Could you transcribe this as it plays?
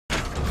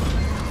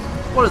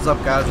What is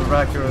up, guys? We're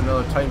back here with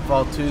another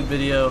Titanfall 2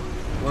 video.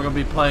 We're going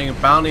to be playing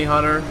Bounty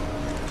Hunter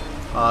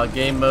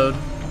game mode.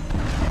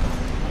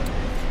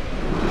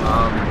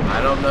 I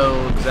don't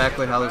know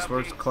exactly how this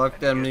works.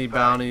 Collect enemy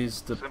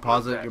bounties,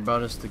 deposit your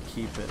bonus to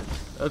keep it.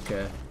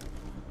 Okay.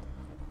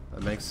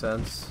 That makes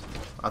sense.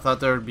 I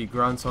thought there would be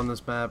grunts on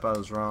this map. I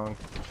was wrong.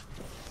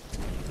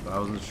 But I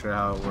wasn't sure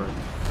how it worked.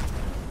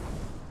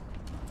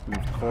 And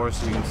of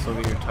course, you can still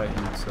get your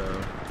Titan,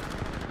 so...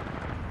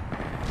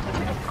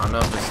 I don't know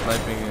if the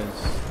sniping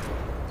is...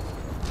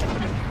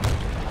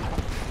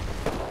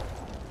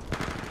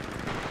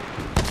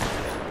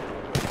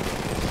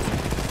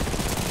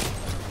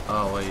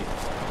 Oh wait,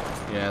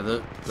 yeah,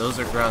 those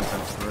are grunts.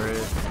 I'm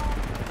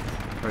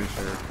pretty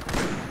sure.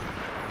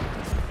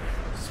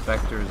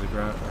 Spectre is a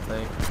grunt, I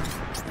think.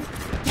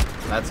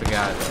 That's a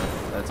guy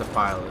though. That's a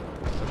pilot.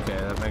 Okay,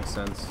 that makes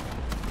sense.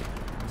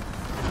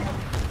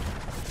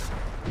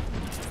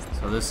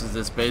 So this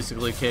is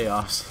basically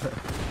chaos.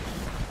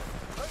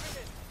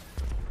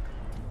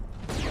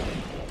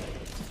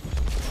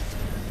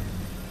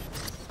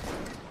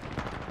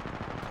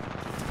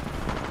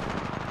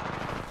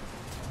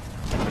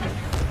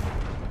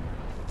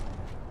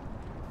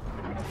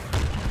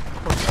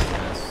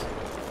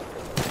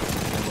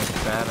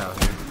 Bad out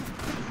here.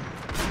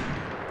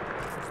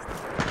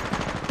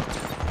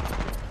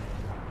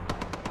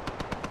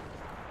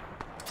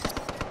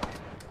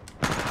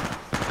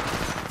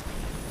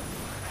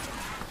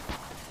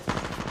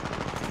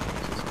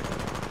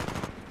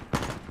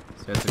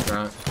 So that's a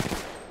grunt.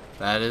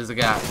 That is a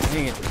guy.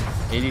 Dang it.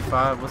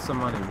 85. What's the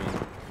money mean?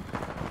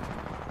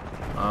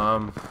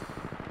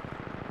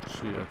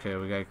 Shoot. Okay,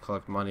 we gotta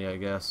collect money, I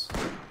guess.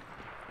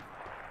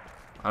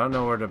 I don't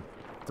know where to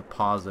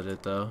deposit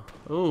it though.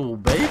 Oh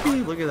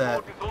baby, look at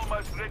that.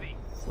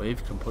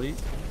 Wave complete.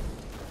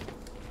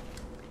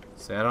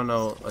 See, I don't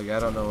know. Like, I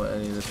don't know what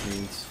any of this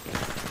means.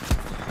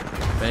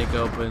 Bank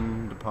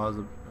open,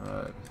 deposit.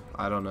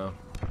 I don't know.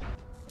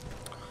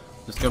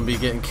 Just gonna be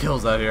getting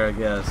kills out here, I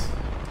guess.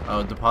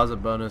 Oh, deposit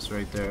bonus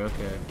right there.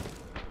 Okay.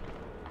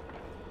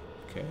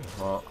 Okay.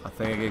 Well, I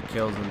think I get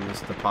kills and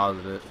just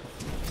deposit it.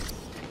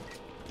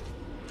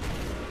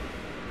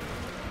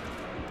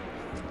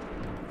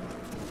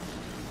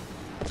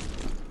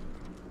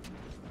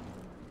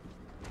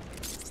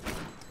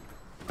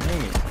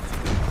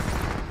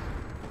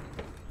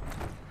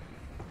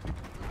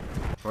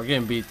 We're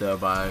getting beat though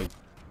by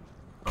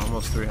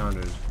almost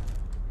 300.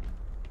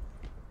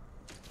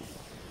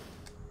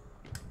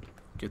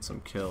 Get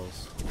some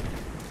kills.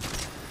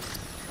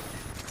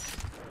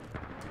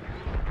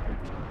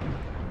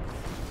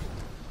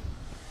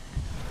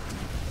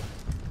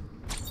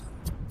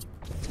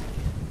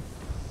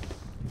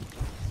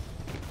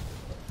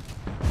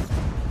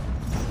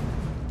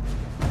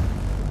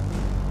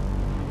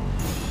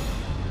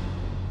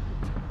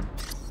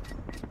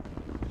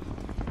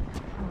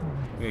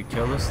 We gonna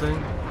kill this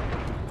thing?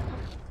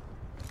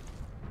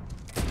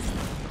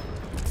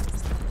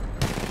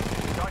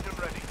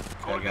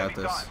 I got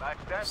this.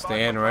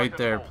 Stand right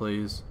there,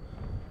 please.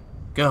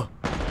 Go.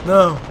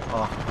 No.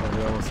 Oh,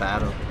 we almost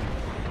had him.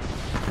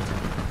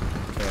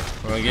 Okay,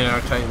 we're gonna get in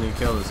our Titan and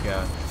kill this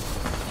guy.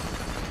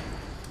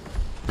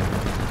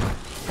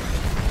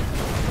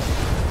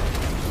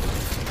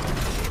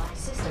 My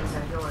systems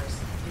are yours.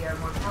 We are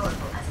more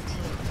powerful as a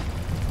team.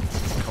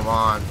 Come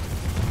on.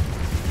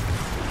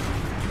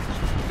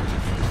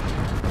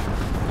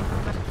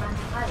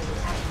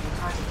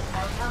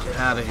 Get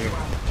out of here.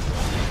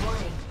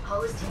 Warning,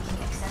 hull is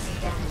taking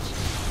excessive damage.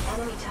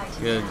 Enemy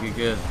Titan. Good, good,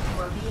 good.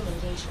 You are being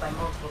engaged by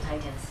multiple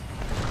Titans.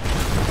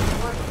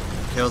 Warning.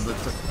 Killed the.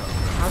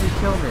 How did he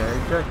kill me? I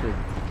ejected.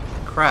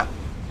 Crap.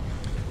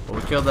 Well,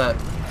 we killed that.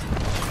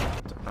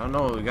 I don't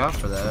know what we got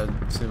for that.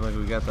 It seemed like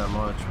we got that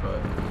much,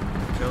 but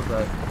we killed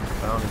that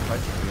bounty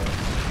Titan again.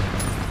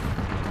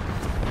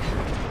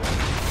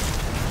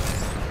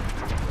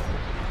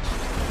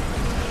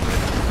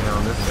 Get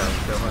on this guy,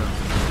 kill him.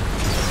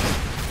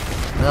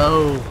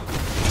 No!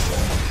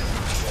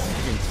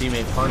 Freaking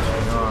teammate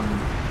punching on.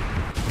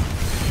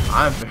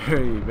 I'm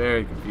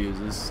very confused.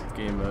 This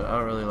game mode. I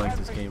don't really like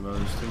this game mode.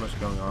 There's too much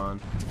going on.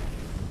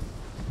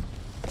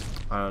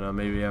 I don't know.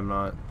 Maybe I'm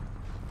not.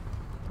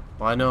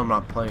 Well, I know I'm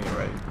not playing it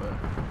right, but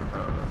I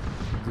don't know.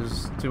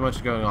 There's too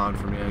much going on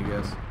for me, I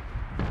guess.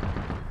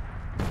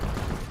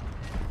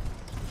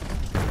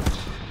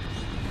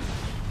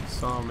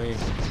 Saw me.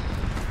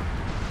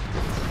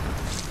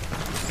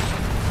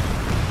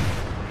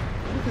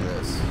 Look at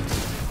this.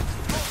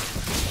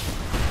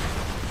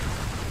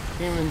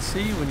 Can't even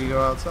see when you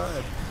go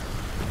outside.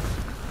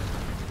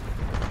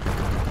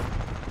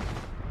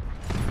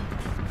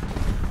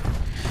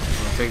 I'm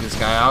gonna take this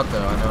guy out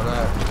though, I know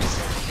that.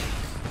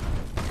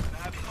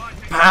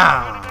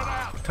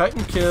 Pow!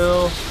 Titan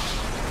kill!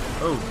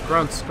 Oh,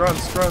 grunts,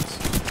 grunts, grunts.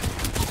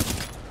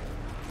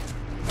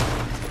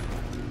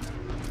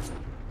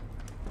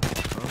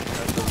 Oh,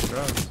 that's those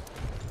grunts.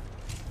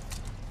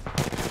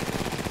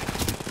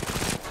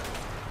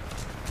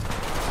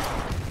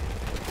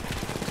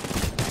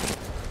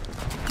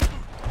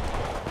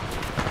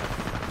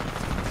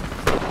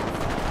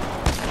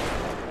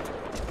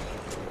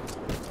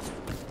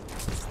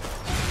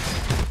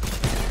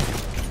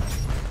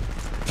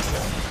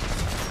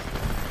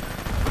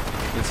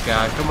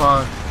 guy. Come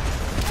on.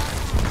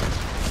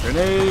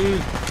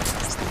 Grenade.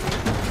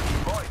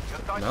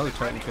 Another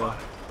Titan kill. Ooh,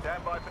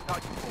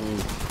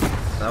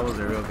 that was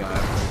a real guy.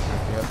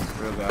 Yep,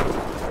 real guy.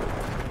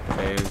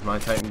 Okay, is my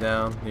Titan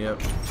down? Yep.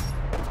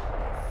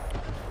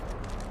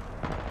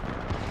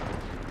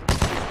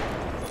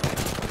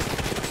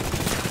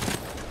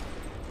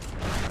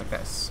 That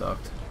guy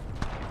sucked.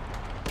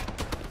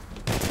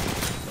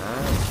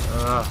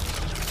 That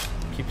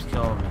keeps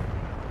killing me.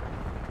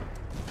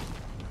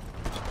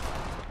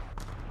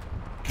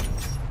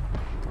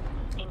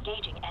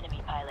 Engaging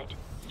enemy pilot.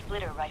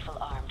 Splitter rifle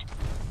armed.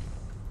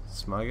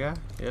 It's my guy?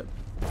 Yep.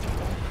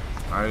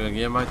 Alright, gonna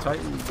get my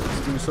Titan.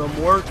 Let's do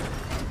some work.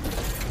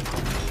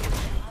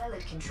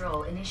 Pilot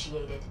control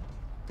initiated.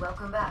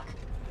 Welcome back.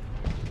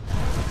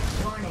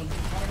 Warning,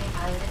 enemy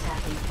pilot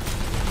attacking.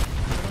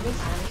 Enemy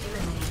pilot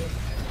eliminated.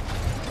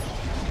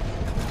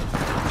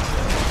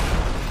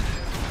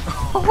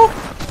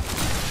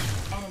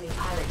 Enemy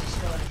pilot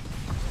destroyed.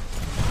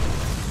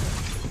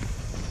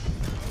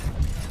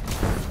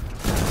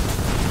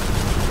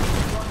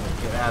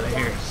 Get out of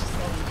here.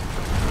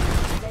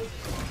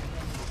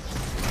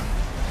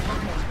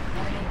 Warning,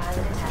 enemy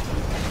pilot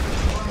attacking.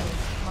 Warning,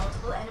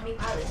 multiple enemy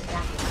pilots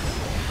attacking.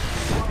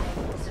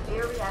 Warning,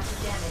 severe reactive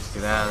damage.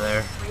 Get out of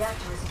there.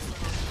 Reactor is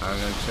I'm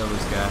gonna kill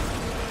this guy.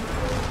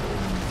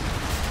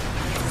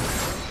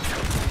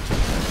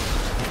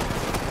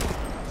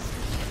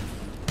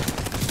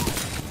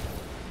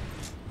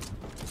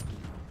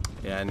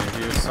 Yeah, I knew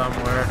he was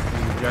somewhere. He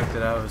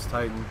ejected out of his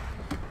Titan.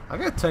 I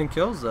got 10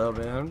 kills though,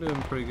 man. I'm doing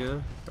pretty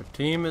good. Our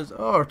team is...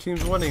 Oh, our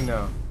team's winning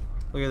now.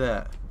 Look at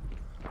that.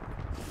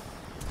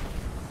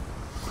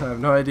 I have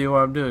no idea what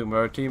I'm doing, but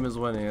our team is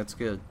winning. That's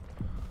good.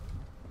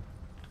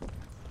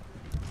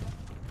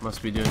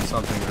 Must be doing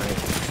something right.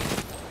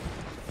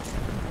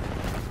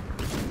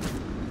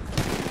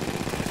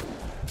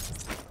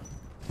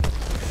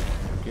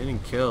 Getting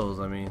kills,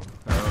 I mean,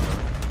 I don't know.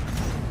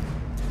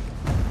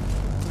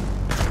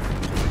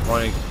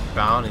 Wanting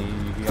bounty,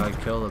 you gotta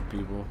kill the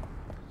people.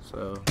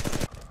 So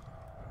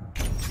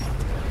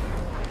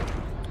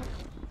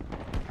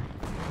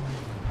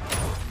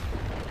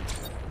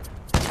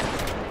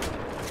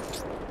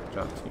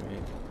drop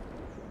teammate.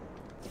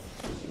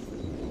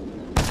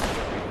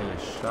 Get a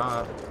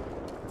shot.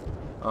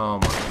 Oh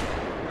my.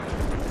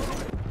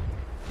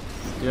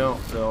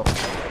 Don't.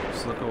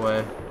 Just look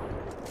away.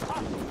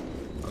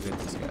 I'll get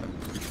this guy.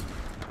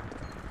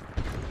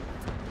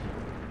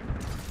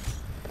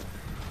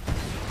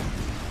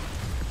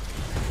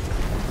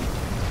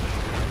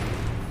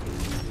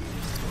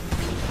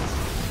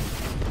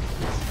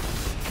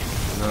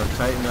 Another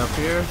Titan up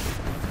here.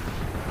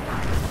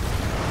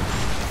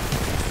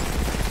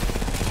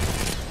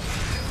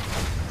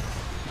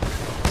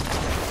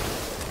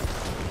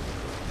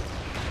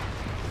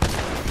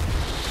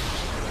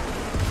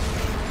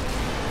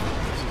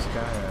 Where's this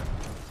guy at?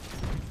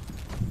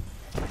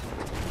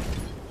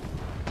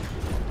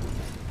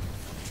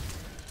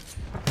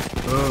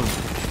 Boom.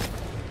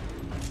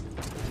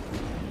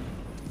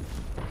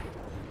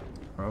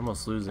 We're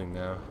almost losing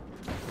now.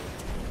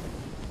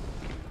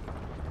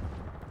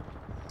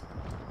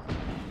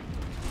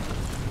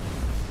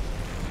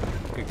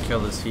 Could kill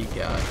this heat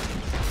guy.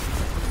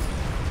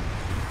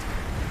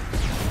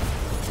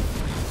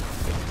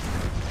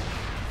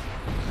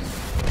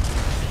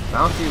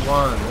 Bounty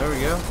 1, there we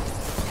go.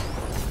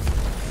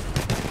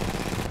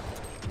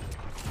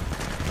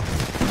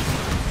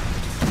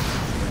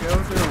 There we go,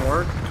 didn't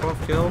work.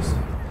 12 kills.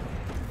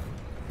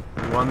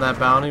 We won that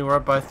bounty, we're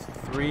up by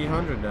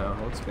 300 now.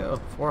 Let's go.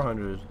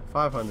 400,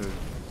 500.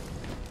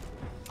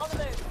 On the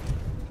move.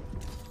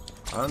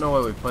 I don't know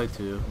what we play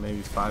to.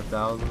 Maybe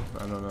 5,000?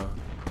 I don't know.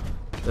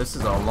 This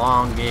is a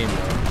long game though.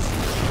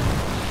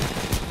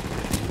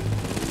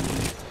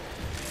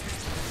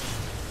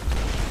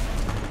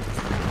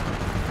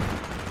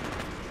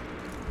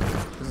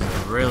 This is a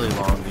really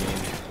long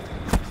game.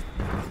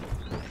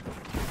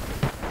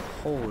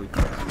 Holy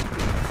crap.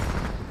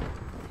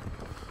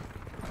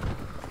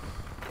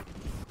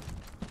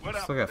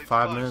 Still got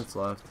 5 minutes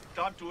left.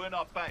 Time to earn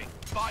our pay.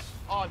 Fight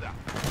harder.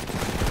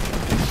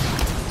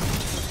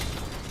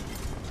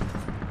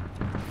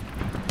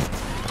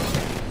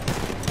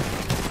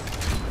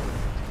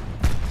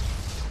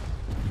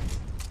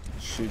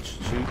 Shoot,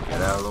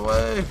 get out of the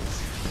way.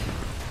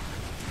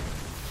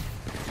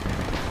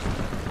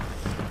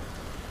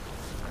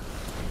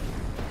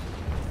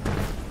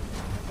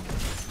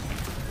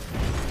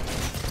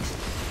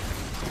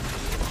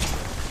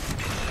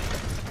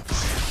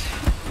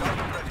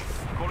 Ready.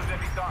 Call it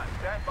any time.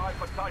 Stand by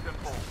for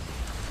Titanfall.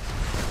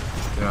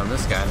 Get on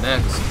this guy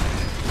next.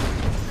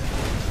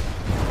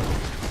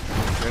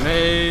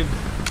 Grenade.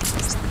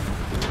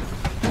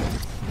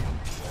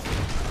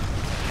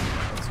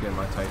 Let's get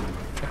my Titan.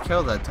 I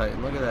killed that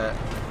Titan, look at that.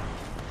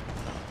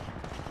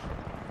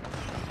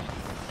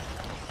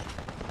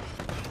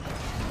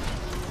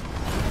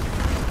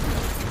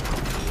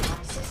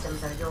 My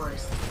systems are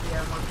yours. We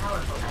are more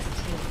powerful as a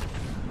team.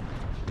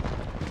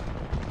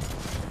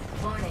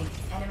 Warning,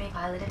 enemy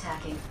pilot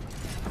attacking.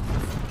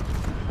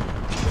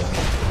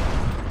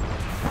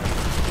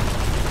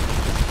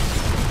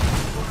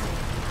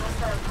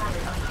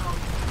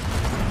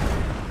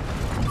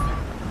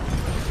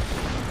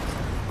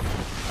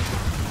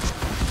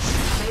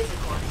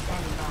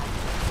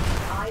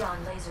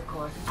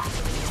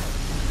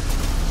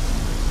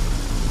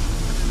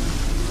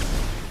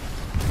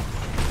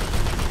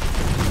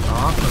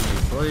 off of me,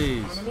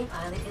 please. Enemy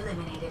pilot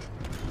eliminated.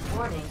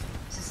 Warning.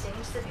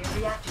 Sustained severe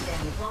reactor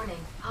damage.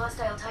 Warning.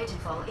 Hostile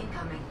Titanfall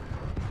incoming.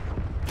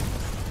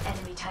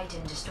 Enemy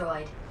Titan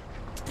destroyed.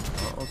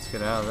 Well, let's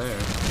get out of there.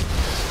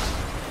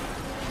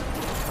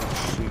 Oh,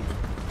 shoot.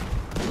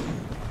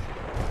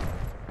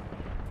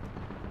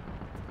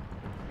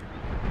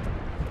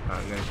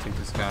 Alright, I gotta take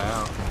this guy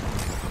out.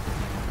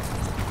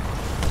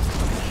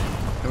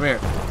 Come here.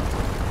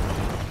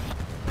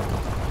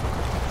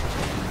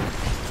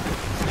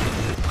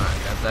 Alright,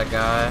 got that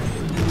guy.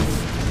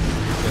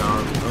 Get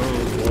on.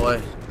 Oh boy.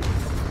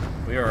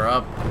 We are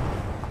up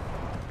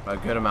by a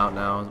good amount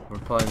now. We're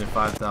playing at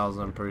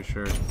 5,000, I'm pretty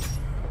sure. Let's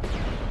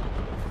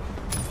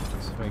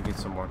see if I can get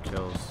some more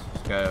kills.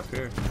 This guy up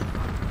here.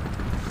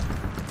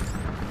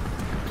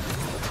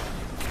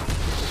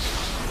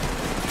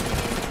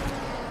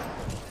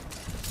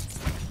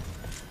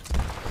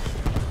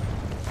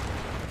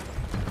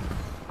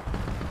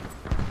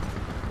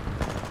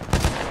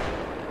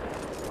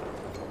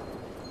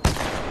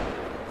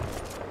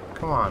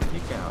 Come on,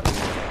 peek out.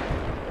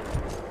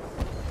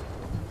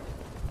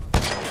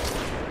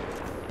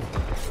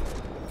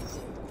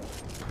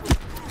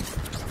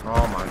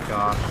 Oh my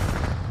gosh.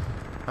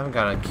 I haven't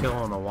got a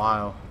kill in a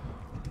while.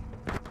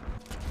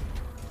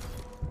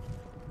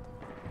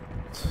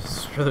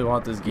 Just really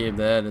want this game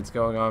to end. It's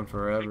going on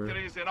forever.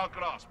 Victory is in our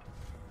grasp.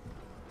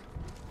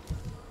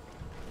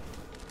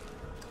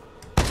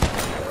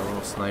 Yeah, a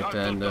little snipe to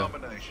end it. A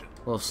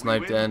little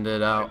snipe to end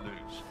it out.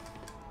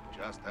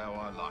 Just how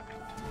I like it.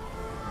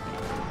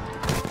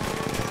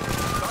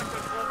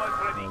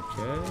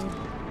 Okay.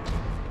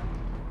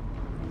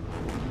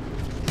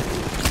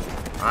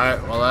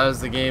 Alright, well that is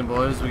the game,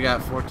 boys. We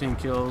got 14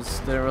 kills.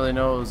 Didn't really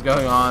know what was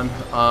going on.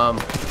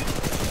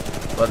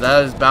 But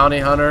that is Bounty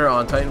Hunter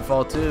on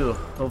Titanfall 2.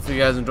 Hopefully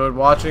you guys enjoyed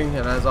watching,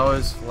 and as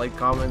always, like,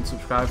 comment, and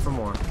subscribe for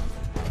more.